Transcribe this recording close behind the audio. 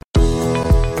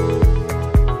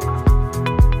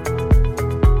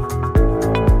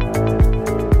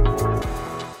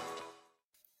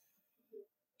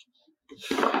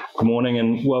morning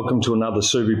and welcome to another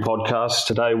Suubee podcast.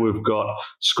 Today we've got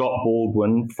Scott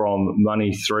Baldwin from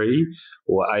Money3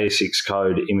 or ASX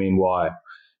code MNY.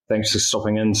 Thanks for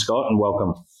stopping in, Scott, and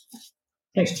welcome.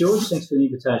 Thanks, George. Thanks for the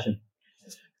invitation.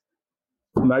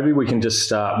 Maybe we can just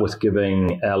start with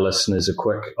giving our listeners a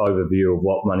quick overview of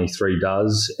what Money3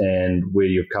 does and where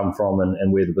you've come from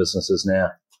and where the business is now.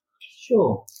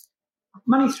 Sure.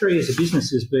 Money3 as a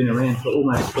business has been around for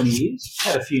almost 20 years.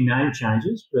 Had a few name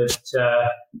changes, but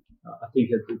I think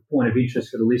the point of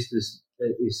interest for the listeners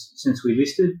is since we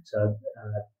listed,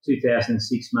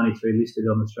 2006, Money3 listed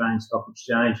on the Australian Stock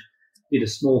Exchange, did a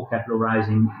small capital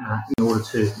raising in order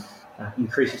to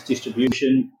increase its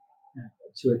distribution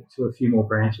to a few more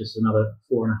branches, another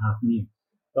 $4.5 million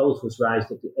was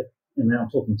raised, and now I'm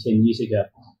talking 10 years ago.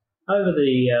 Over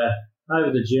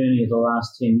the journey of the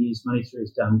last 10 years, Money3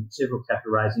 has done several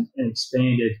capital raisings and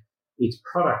expanded its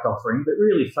product offering, but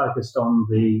really focused on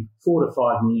the 4 to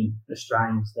 5 million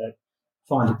Australians that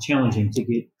find it challenging to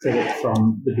get credit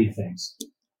from the big banks.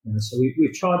 So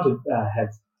we've tried to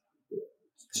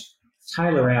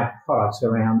tailor our products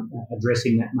around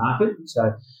addressing that market. So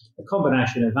a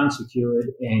combination of unsecured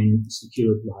and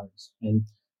secured loans. And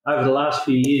over the last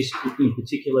few years, in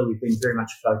particular, we've been very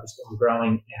much focused on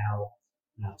growing our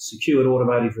secured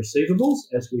automotive receivables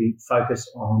as we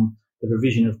focus on the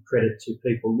provision of credit to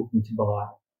people looking to buy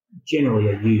generally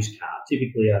a used car,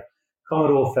 typically a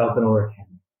Commodore, Falcon or a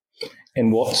Camry.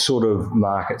 And what sort of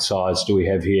market size do we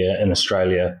have here in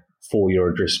Australia for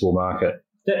your addressable market?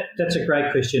 That's a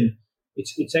great question.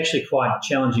 It's actually quite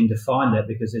challenging to find that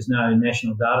because there's no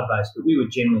national database, but we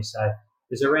would generally say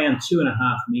there's around 2.5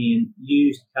 million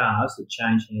used cars that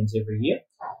change hands every year.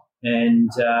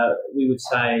 And we would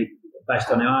say,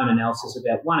 based on our own analysis,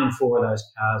 about 1 in 4 of those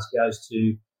cars goes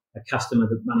to a customer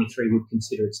that Money3 would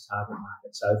consider its target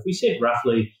market. So if we said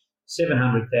roughly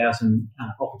 700,000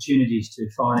 opportunities to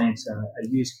finance a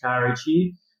used car each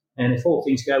year, and if all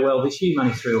things go well this year,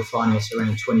 Money3 will finance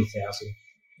around 20,000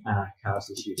 cars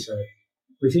this year. So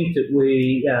we think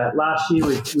that last year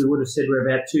we would have said we're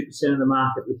about 2% of the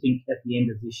market. We think at the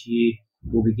end of this year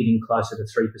we'll be getting closer to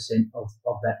 3% of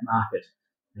that market.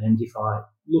 And if I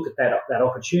look at that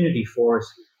opportunity for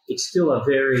us, it's still a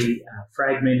very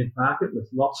fragmented market with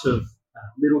lots of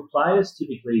little players.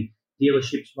 Typically,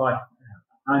 dealerships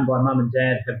owned by mum and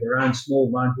dad have their own small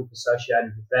loan book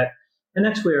associated with that. And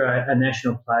that's where a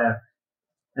national player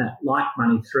like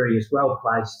Money3 is well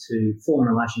placed to form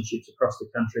relationships across the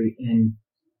country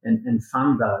and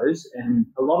fund those. And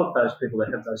a lot of those people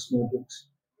that have those small books,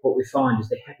 what we find is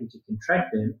they're happy to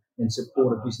contract them and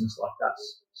support a business like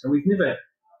us. So we've never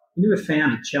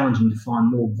found it challenging to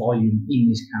find more volume in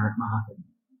this current market.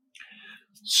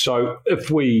 So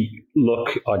if we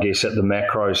look, I guess, at the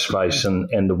macro space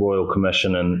and the Royal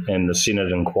Commission and the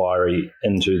Senate inquiry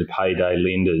into the payday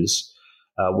lenders,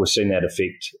 we've seen that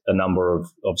affect a number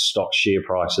of stock share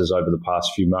prices over the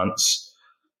past few months.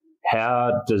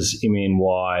 How does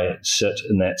MNY sit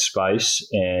in that space,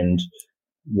 and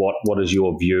what is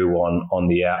your view on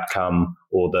the outcome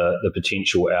or the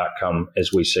potential outcome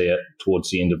as we see it towards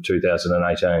the end of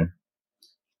 2018?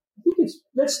 I think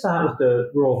let's start with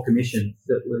the Royal Commission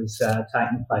that was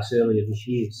taking place earlier this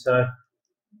year. So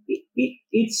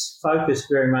it's focused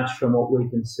very much from what we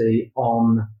can see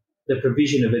on the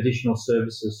provision of additional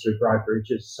services through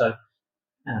brokerages. So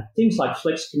things like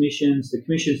flex commissions, the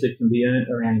commissions that can be earned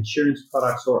around insurance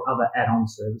products or other add-on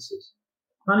services.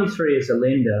 Money3 as a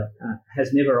lender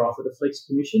has never offered a flex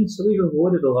commission, so we've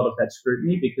avoided a lot of that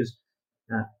scrutiny because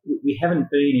we haven't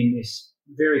been in this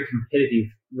very competitive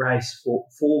race for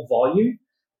volume.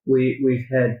 We've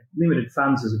had limited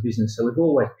funds as a business, so we've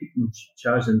always picked and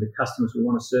chosen the customers we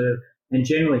want to serve. And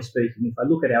generally speaking, if I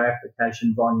look at our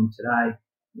application volume today,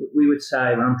 we would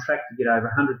say we're on track to get over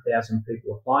 100,000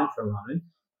 people applying for a loan.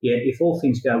 Yet if all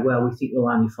things go well, we think we'll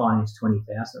only finance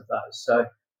 20,000 of those. So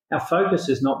our focus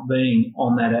has not been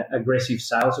on that aggressive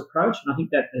sales approach, and I think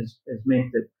that has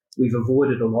meant that we've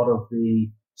avoided a lot of the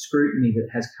scrutiny that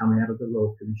has come out of the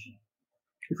Royal Commission.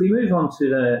 If we move on to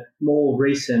the more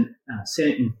recent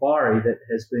Senate inquiry that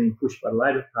has been pushed by the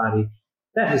Labor Party,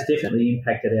 that has definitely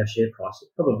impacted our share price,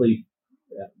 probably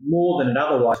more than it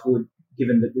otherwise would,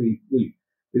 given that we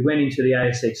went into the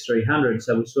ASX 300,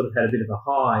 so we sort of had a bit of a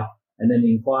high, and then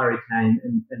the inquiry came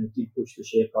and it did push the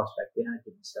share price back down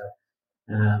again. So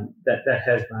that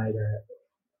has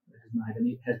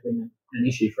been an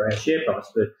issue for our share price.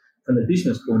 But from the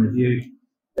business point of view,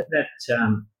 that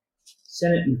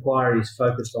Senate inquiry is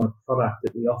focused on a product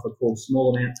that we offer called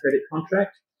small amount credit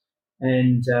contract.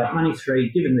 And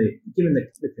Money3, given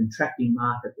the contracting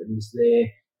market that is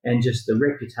there and just the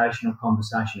reputational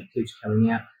conversation that keeps coming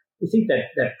out, we think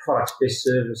that product's best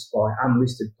serviced by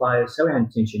unlisted players, so our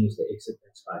intention is to exit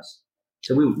that space.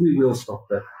 So we will stop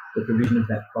the provision of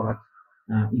that product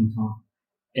in time.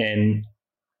 And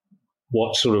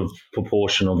what sort of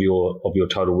proportion of your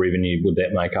total revenue would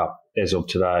that make up as of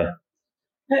today?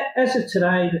 As of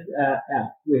today,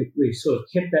 we've sort of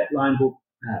kept that loan book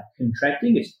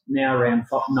contracting. It's now around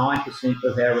 9%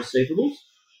 of our receivables,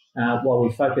 while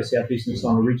we focus our business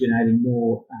on originating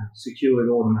more secured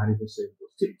automotive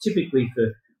receivables, typically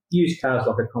for used cars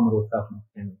like a Commodore 12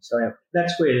 Camry. So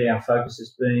that's where our focus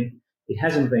has been. It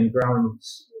hasn't been growing.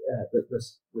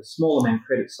 The small amount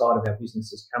credit side of our business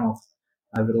has come off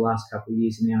over the last couple of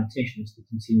years, and our intention is to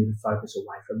continue to focus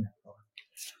away from that product.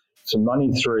 So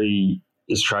Money3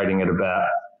 is trading at about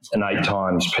an 8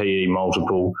 times PE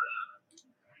multiple.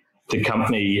 The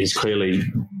company has clearly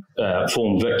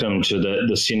fallen victim to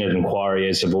the Senate inquiry,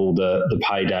 as of all the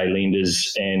payday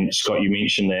lenders. And Scott, you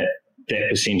mentioned that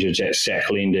percentage at SAC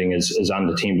lending is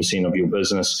under 10% of your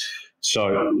business.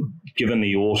 So given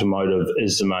the automotive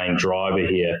is the main driver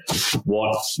here,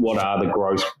 what are the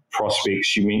growth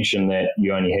prospects? You mentioned that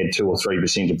you only had 2 or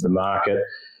 3% of the market.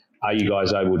 Are you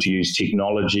guys able to use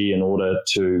technology in order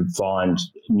to find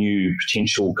new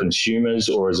potential consumers,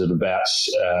 or is it about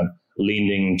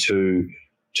lending to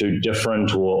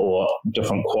different or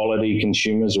different quality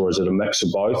consumers, or is it a mix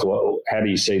of both? How do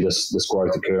you see this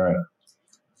growth occurring?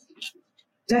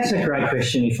 That's a great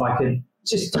question. If I could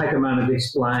just take a moment to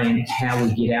explain how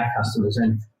we get our customers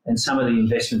and some of the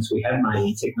investments we have made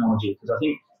in technology, because I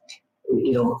think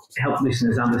it'll help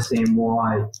listeners understand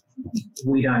why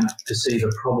we don't perceive a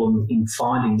problem in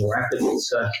finding more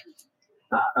applicants. So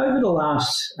over the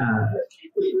last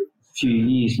few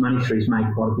years, Money3 has made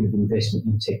quite a bit of investment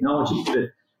in technology, but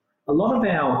a lot of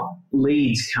our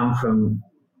leads come from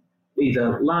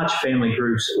either large family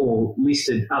groups or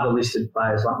other listed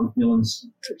players like Macmillan's,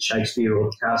 Shakespeare, or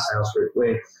the Car Sales Group,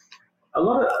 where a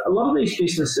lot of these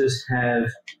businesses have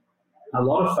a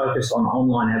lot of focus on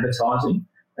online advertising.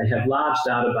 They have large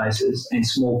databases and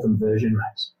small conversion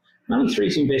rates.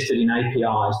 Money3's invested in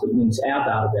APIs that links our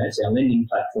database, our lending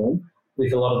platform,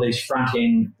 with a lot of these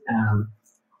front-end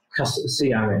custom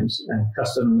CRMs,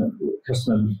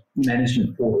 customer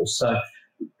management portals. So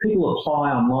people apply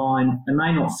online and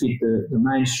may not fit the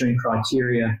mainstream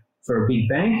criteria for a big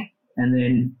bank, and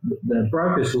then the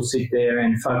brokers will sit there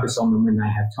and focus on them when they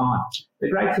have time. The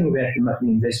great thing about the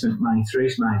investment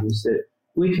Money3's made is that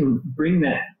we can bring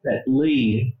that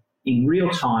lead in real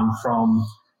time from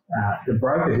the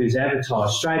broker who's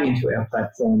advertised straight into our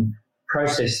platform,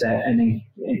 process that, and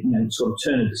then sort of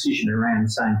turn a decision around the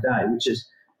same day, which is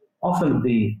often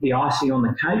the icing on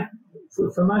the cake.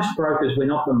 For most brokers, we're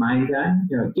not the main game.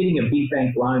 Getting a big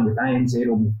bank loan with ANZ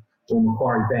or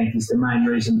Macquarie Bank is the main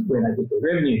reason where they get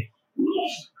their revenue.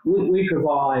 We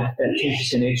provide that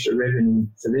 10% extra revenue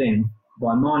for them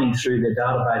by mining through the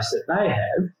database that they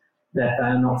have that they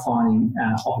are not finding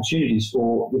opportunities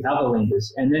for with other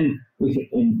lenders. And then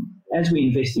as we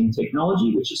invest in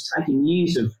technology, which has taken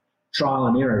years of trial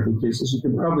and error, because as you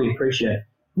can probably appreciate,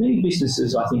 many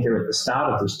businesses, I think, are at the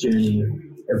start of this journey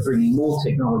of bringing more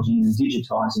technology and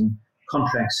digitising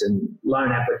contracts and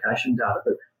loan application data.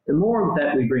 But the more of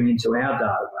that we bring into our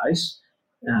database,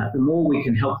 the more we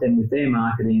can help them with their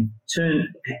marketing,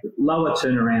 lower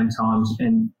turnaround times,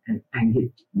 and get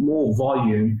more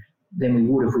volume than we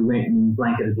would if we went and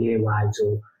blanketed the airwaves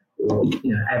or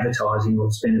advertising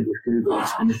or spent it with Google.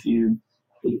 And if you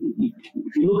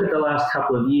look at the last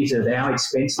couple of years of our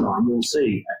expense line, you'll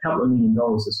see a couple of $1 million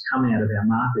has come out of our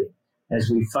marketing as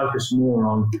we focus more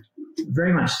on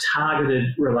very much targeted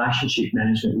relationship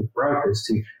management with brokers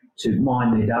to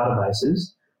mine their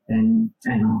databases and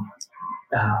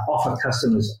offer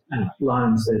customers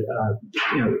loans that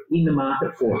are in the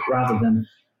market for it, rather than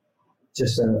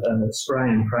just a spray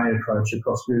and pray approach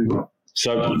across Google.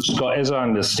 So, Scott, as I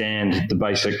understand, the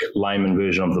basic layman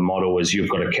version of the model is you've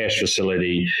got a cash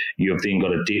facility, you've then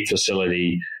got a debt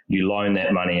facility, you loan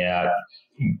that money out,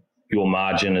 your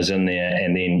margin is in there,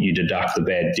 and then you deduct the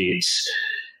bad debts.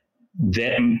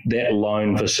 That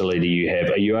loan facility you have,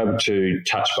 are you able to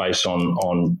touch base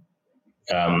on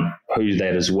who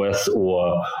that is with,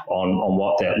 or on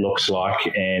what that looks like,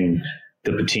 and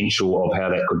the potential of how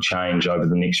that could change over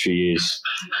the next few years?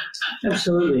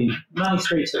 Absolutely.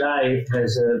 Money3 today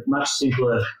has a much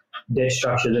simpler debt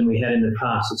structure than we had in the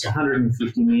past. It's a $150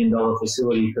 million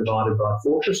facility provided by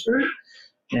Fortress Group,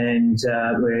 and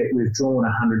we've drawn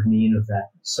 $100 million of that.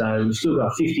 So we've still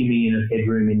got $50 million of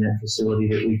headroom in that facility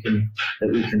that we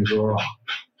can draw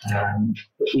on.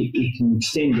 It can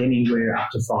extend anywhere up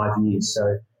to 5 years.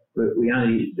 So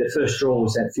the first draw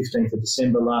was that 15th of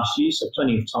December last year, so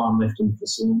plenty of time left in the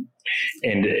facility.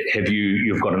 And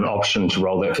you've got an option to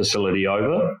roll that facility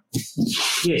over?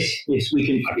 Yes, we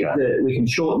can. Okay. We can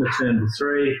shorten the term to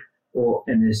 3,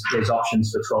 and there's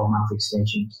options for 12-month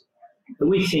extensions. But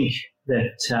we think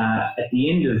that at the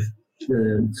end of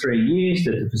the 3 years,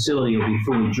 that the facility will be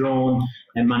fully drawn,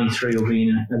 and Money3 will be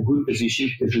in a good position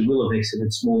because we will have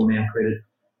exited small amount credit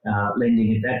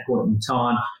lending at that point in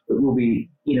time, but we'll be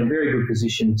in a very good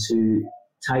position to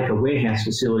take a warehouse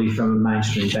facility from a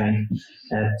mainstream bank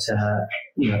at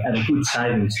a good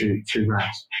saving to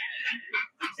rates.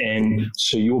 And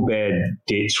so your bad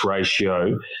debts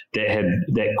ratio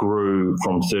that grew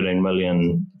from 13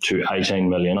 million to 18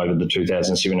 million over the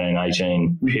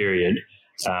 2017-18 period.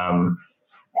 How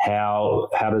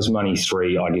does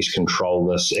Money3, I guess, control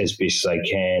this as best they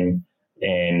can,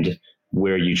 and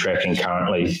where are you tracking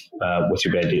currently with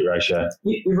your bad debt ratio?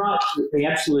 You're right. The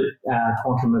absolute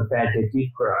quantum of bad debt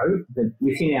did grow, but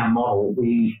within our model,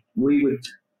 we would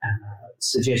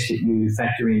suggest that you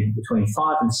factor in between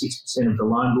 5 and 6% of the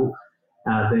loan book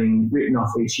being written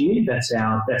off each year. That's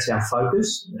our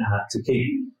focus to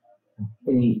keep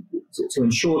to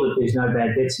ensure that there's no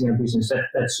bad debts in our business.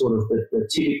 That's sort of the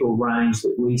typical range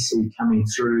that we see coming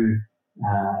through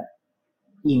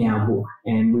in our book,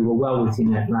 and we were well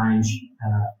within that range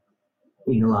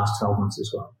in the last 12 months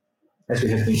as well, as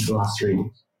we have been for the last 3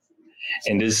 years.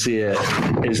 And is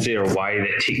there a way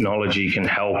that technology can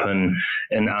help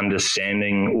in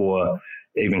understanding or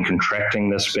even contracting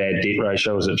this bad debt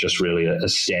ratio? Is it just really a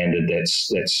standard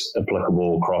that's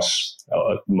applicable across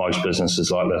most businesses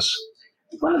like this?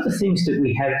 One of the things that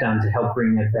we have done to help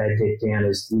bring that bad debt down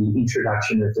is the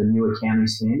introduction of the new accounting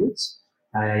standards,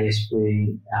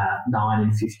 ASB 9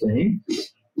 and 15.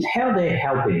 How they're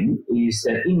helping is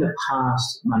that in the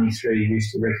past, Money3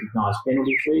 used to recognise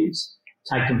penalty fees,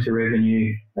 take them to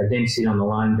revenue, then sit on the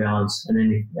loan balance, and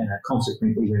then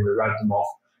consequently when we wrote them off,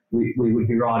 we would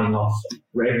be writing off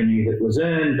revenue that was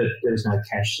earned, but there was no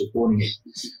cash supporting it.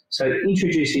 So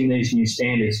introducing these new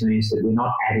standards means that we're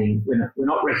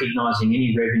not recognising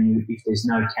any revenue if there's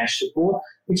no cash support,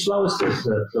 which lowers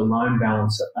the loan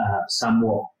balance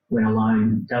somewhat when a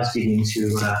loan does get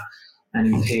into an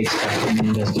impaired state and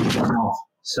then does get written off.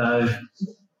 So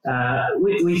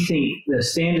we think the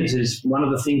standards is one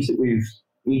of the things that we've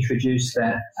introduced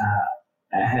that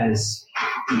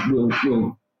will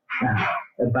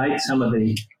abate some of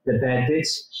the bad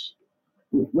debts.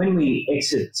 When we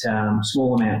exit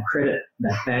small amount credit,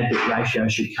 that bad debt ratio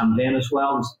should come down as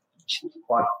well.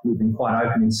 We've been quite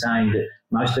open in saying that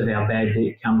most of our bad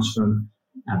debt comes from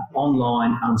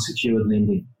online unsecured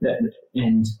lending,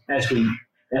 and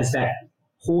as that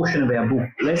portion of our book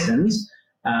lessens,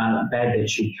 bad debt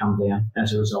should come down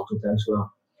as a result of that as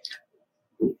well.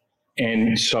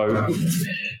 And so,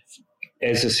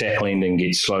 as the SAC lending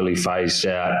gets slowly phased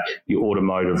out, your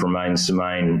automotive remains the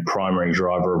main primary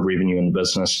driver of revenue in the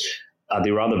business. Are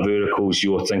there other verticals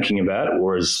you're thinking about,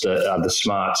 or is the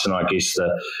smarts and I guess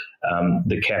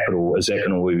the capital, is that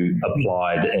going to be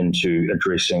applied into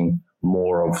addressing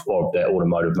more of that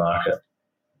automotive market?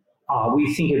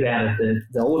 We think about it,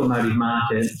 the automotive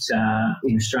market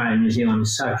in Australia and New Zealand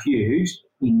is so huge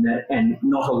and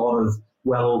not a lot of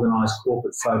well-organised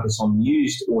corporate focus on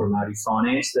used automotive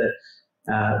finance that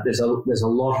there's a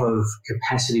lot of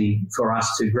capacity for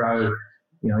us to grow,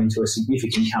 into a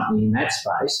significant company in that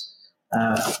space.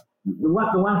 The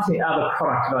other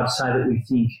product I'd say that we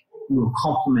think will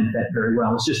complement that very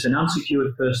well is just an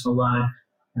unsecured personal loan.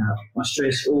 I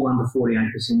stress all under 48%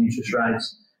 interest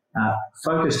rates,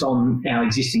 focused on our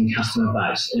existing customer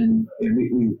base. And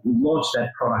we launched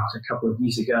that product a couple of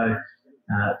years ago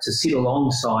to sit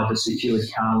alongside the secured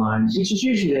car loans, which is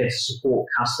usually there to support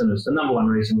customers. The number one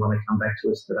reason why they come back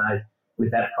to us today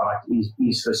with that product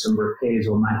is for some repairs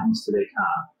or maintenance to their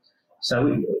car.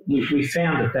 So we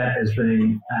found that has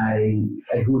been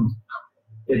a good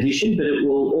addition, but it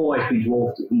will always be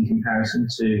dwarfed in comparison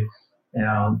to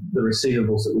the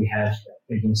receivables that we have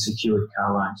against secured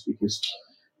car loans, because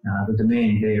the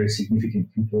demand there is significant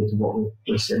compared to what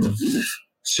we're selling.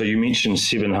 So you mentioned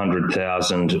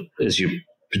 700,000 as your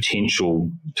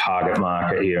potential target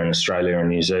market here in Australia and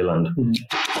New Zealand.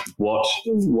 Mm-hmm.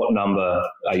 What number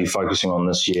are you focusing on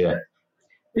this year?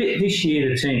 This year,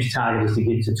 the team's target is to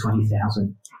get to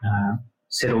 20,000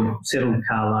 settled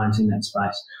car loans in that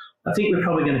space. I think we're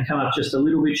probably going to come up just a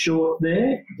little bit short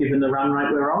there, given the run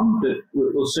rate we're on, but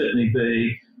we'll certainly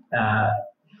be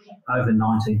over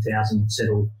 19,000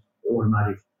 settled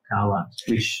automotive car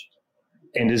loans.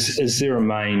 And is there a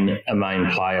main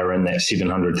player in that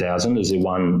 700,000? Is there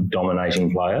one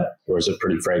dominating player, or is it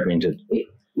pretty fragmented?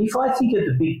 if I think of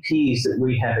the big peers that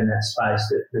we have in that space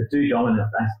that do dominate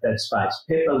that space,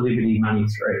 Pepper, Liberty, Money3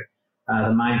 are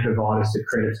the main providers to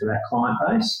credit to that client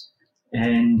base.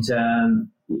 And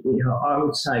I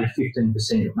would say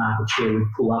 15% of market share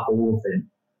would pull up all of them.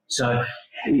 So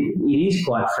it is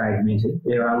quite fragmented.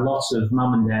 There are lots of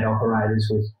mum and dad operators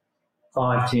with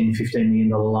 $5, $10, $15 million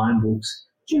loan books,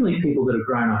 generally people that have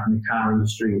grown up in the car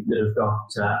industry that have got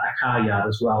a car yard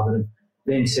as well, that have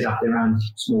then set up their own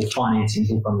small financing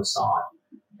book on the side.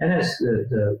 And as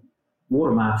the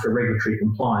watermark for regulatory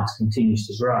compliance continues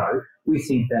to grow, we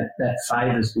think that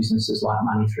favours businesses like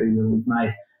Money3, where we've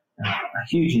made a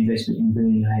huge investment in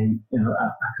being a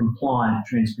compliant,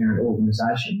 transparent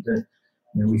organisation. That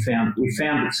we found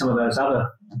that some of those other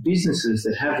businesses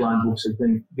that have loan books have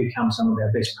become some of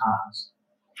our best partners.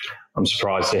 I'm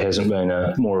surprised there hasn't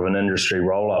been more of an industry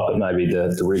roll-up, but maybe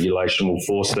the regulation will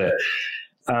force that.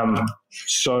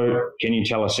 So can you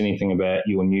tell us anything about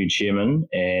your new chairman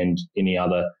and any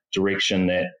other direction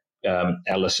that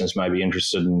our listeners may be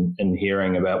interested in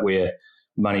hearing about where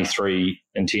Money3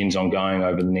 intends on going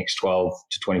over the next 12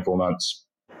 to 24 months?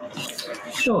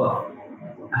 Sure.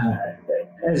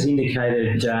 As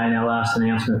indicated in our last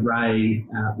announcement, Ray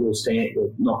will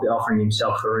not be offering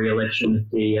himself for re-election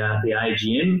at the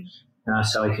AGM,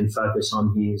 so he can focus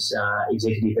on his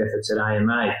executive efforts at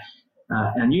AMA.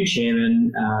 Our new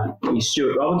chairman is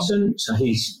Stuart Robinson, so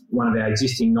he's one of our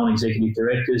existing non-executive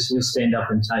directors. He'll stand up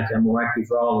and take a more active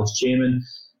role as chairman.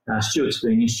 Stuart's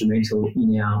been instrumental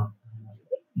in our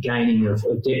gaining of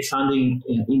debt funding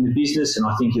in the business, and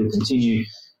I think he'll continue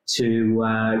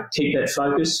to keep that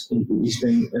focus. He's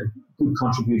been a good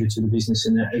contributor to the business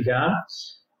in that regard.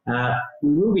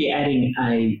 We will be adding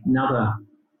another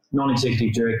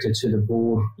non-executive director to the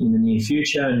board in the near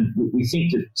future, and we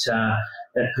think that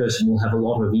that person will have a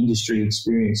lot of industry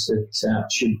experience that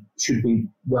should be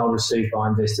well received by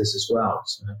investors as well.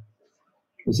 So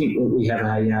we think that we have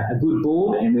a good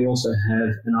board, and we also have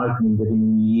an opening that in the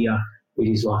new year it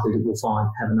is likely that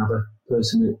we'll have another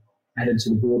person added to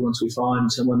the board once we find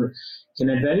someone that can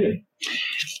add value.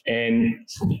 And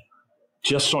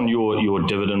just on your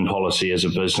dividend policy as a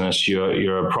business,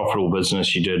 you're a profitable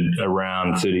business. You did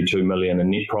around $32 million in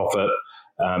net profit.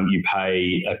 You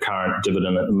pay a current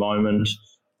dividend at the moment.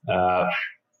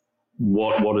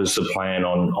 What is the plan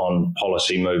on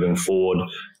policy moving forward?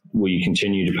 Will you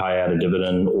continue to pay out a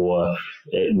dividend, or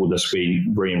will this be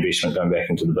reinvestment going back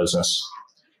into the business?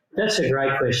 That's a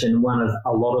great question, one of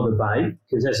a lot of debate,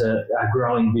 because as a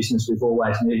growing business, we've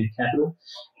always needed capital.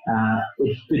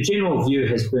 The general view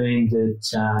has been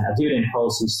that our dividend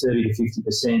policy is 30 to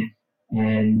 50%,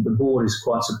 and the board is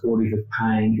quite supportive of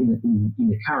paying, in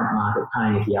the current market,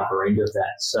 paying at the upper end of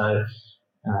that. So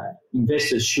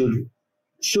investors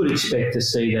should expect to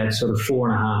see that sort of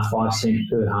 4.5, 5 cent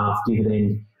per half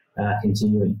dividend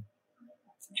continuing.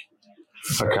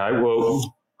 Okay,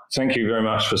 well, thank you very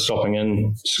much for stopping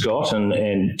in, Scott,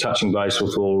 and touching base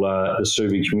with all the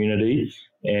Suubee community.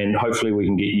 And hopefully we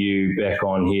can get you back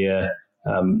on here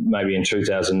maybe in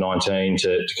 2019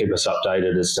 to keep us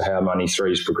updated as to how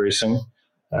Money3 is progressing.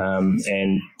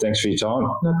 And thanks for your time.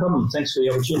 No problem. Thanks for the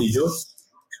opportunity, George.